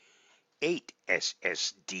8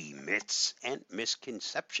 SSD myths and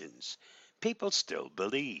misconceptions people still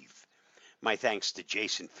believe. My thanks to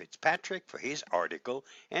Jason Fitzpatrick for his article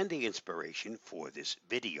and the inspiration for this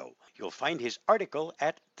video. You'll find his article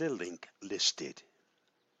at the link listed.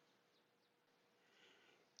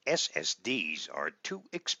 SSDs are too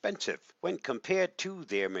expensive when compared to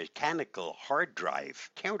their mechanical hard drive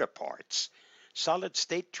counterparts.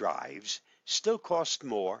 Solid-state drives still cost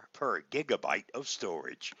more per gigabyte of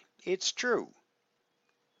storage. It's true.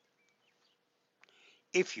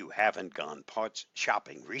 If you haven't gone parts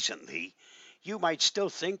shopping recently, you might still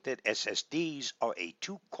think that SSDs are a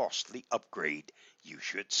too costly upgrade you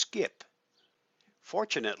should skip.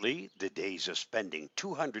 Fortunately, the days of spending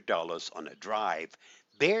 $200 on a drive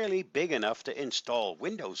barely big enough to install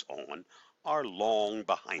Windows on are long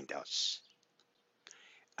behind us.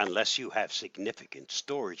 Unless you have significant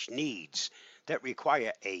storage needs that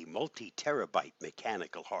require a multi-terabyte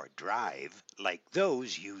mechanical hard drive, like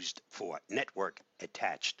those used for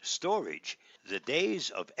network-attached storage, the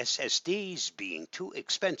days of SSDs being too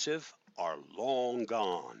expensive are long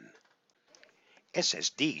gone.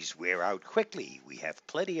 SSDs wear out quickly. We have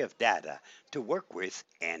plenty of data to work with,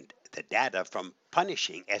 and the data from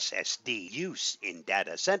punishing SSD use in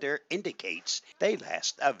data center indicates they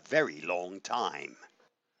last a very long time.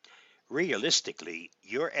 Realistically,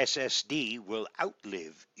 your SSD will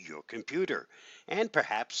outlive your computer and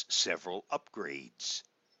perhaps several upgrades.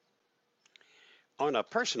 On a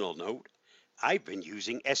personal note, I've been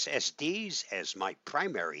using SSDs as my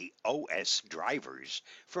primary OS drivers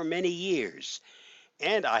for many years,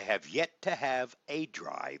 and I have yet to have a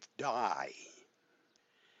drive die.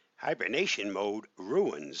 Hibernation mode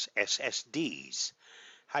ruins SSDs.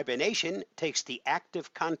 Hibernation takes the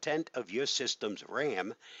active content of your system's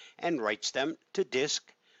RAM and writes them to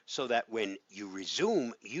disk so that when you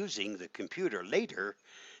resume using the computer later,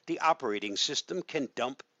 the operating system can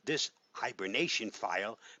dump this hibernation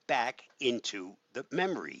file back into the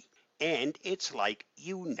memory, and it's like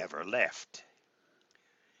you never left.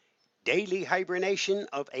 Daily hibernation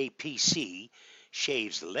of a PC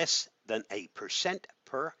shaves less than 1%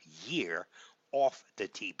 per year off the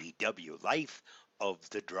TBW life of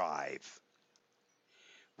the drive.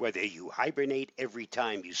 Whether you hibernate every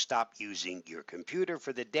time you stop using your computer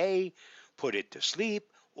for the day, put it to sleep,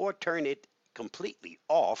 or turn it completely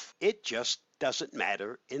off, it just doesn't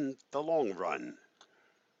matter in the long run.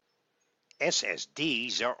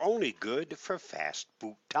 SSDs are only good for fast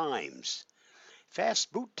boot times.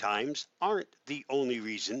 Fast boot times aren't the only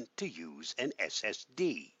reason to use an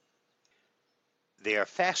SSD. They are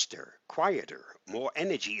faster, quieter, more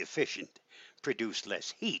energy efficient, produce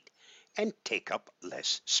less heat, and take up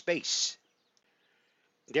less space.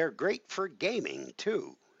 They're great for gaming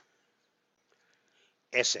too.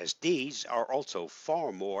 SSDs are also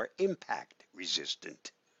far more impact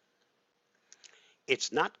resistant.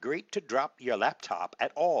 It's not great to drop your laptop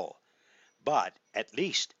at all, but at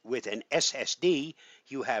least with an SSD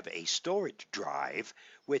you have a storage drive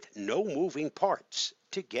with no moving parts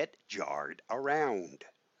to get jarred around.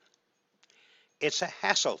 It's a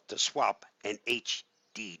hassle to swap an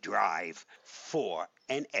HD drive for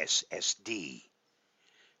an SSD.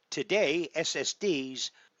 Today, SSDs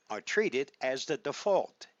are treated as the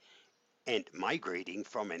default, and migrating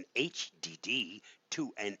from an HDD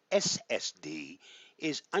to an SSD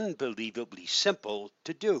is unbelievably simple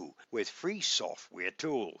to do with free software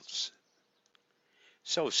tools.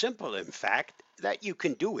 So simple, in fact, that you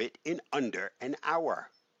can do it in under an hour.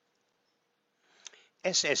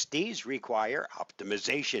 SSDs require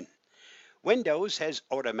optimization. Windows has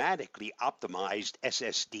automatically optimized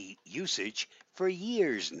SSD usage for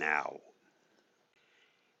years now.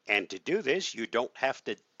 And to do this, you don't have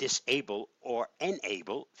to disable or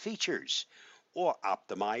enable features or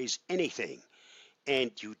optimize anything.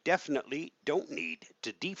 And you definitely don't need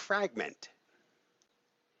to defragment.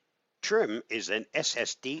 Trim is an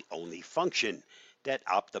SSD-only function that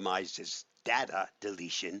optimizes data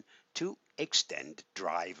deletion to extend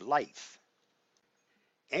drive life.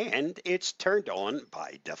 And it's turned on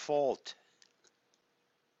by default.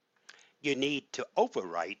 You need to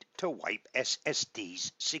overwrite to wipe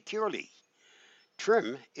SSDs securely.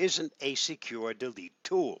 Trim isn't a secure delete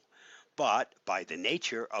tool, but by the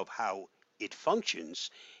nature of how it functions,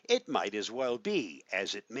 it might as well be,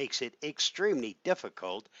 as it makes it extremely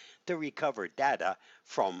difficult to recover data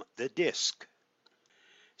from the disk.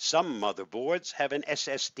 Some motherboards have an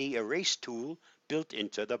SSD erase tool built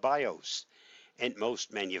into the BIOS, and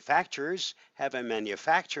most manufacturers have a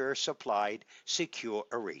manufacturer-supplied secure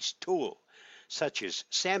erase tool, such as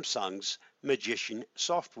Samsung's Magician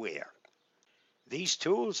software. These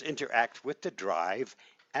tools interact with the drive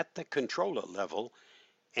at the controller level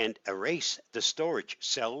and erase the storage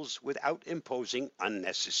cells without imposing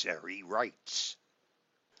unnecessary writes.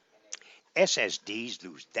 SSDs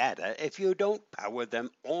lose data if you don't power them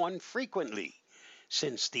on frequently.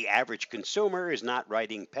 Since the average consumer is not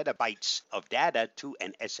writing petabytes of data to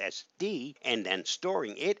an SSD and then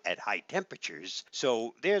storing it at high temperatures,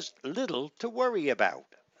 so there's little to worry about.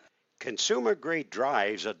 Consumer grade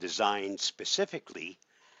drives are designed specifically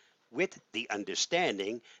with the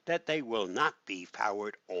understanding that they will not be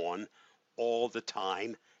powered on all the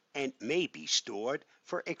time and may be stored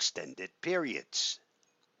for extended periods.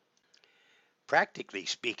 Practically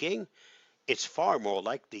speaking, it's far more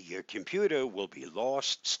likely your computer will be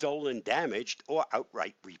lost, stolen, damaged, or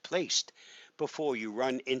outright replaced before you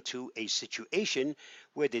run into a situation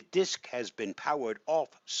where the disk has been powered off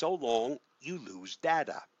so long you lose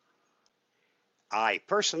data. I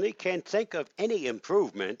personally can't think of any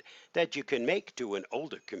improvement that you can make to an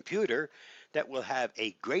older computer that will have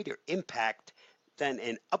a greater impact than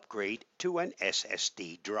an upgrade to an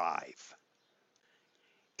SSD drive.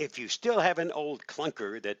 If you still have an old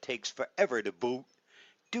clunker that takes forever to boot,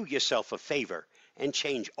 do yourself a favor and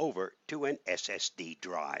change over to an SSD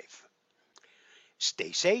drive.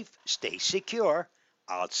 Stay safe, stay secure.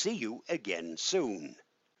 I'll see you again soon.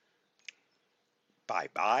 Bye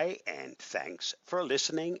bye, and thanks for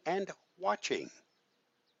listening and watching.